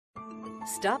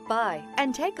Stop by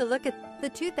and take a look at the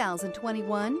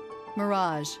 2021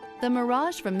 Mirage. The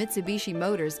Mirage from Mitsubishi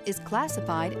Motors is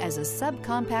classified as a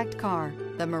subcompact car.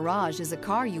 The Mirage is a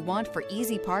car you want for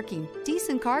easy parking,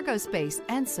 decent cargo space,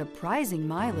 and surprising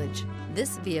mileage.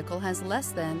 This vehicle has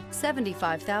less than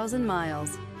 75,000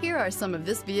 miles. Here are some of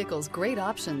this vehicle's great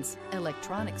options: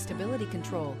 electronic stability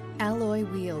control, alloy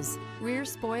wheels, rear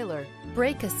spoiler,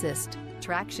 brake assist,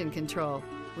 traction control,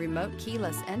 remote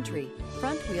keyless entry,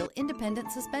 front wheel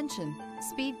independent suspension,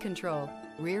 speed control,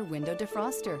 rear window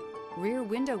defroster, rear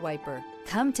window wiper.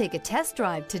 Come take a test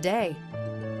drive today.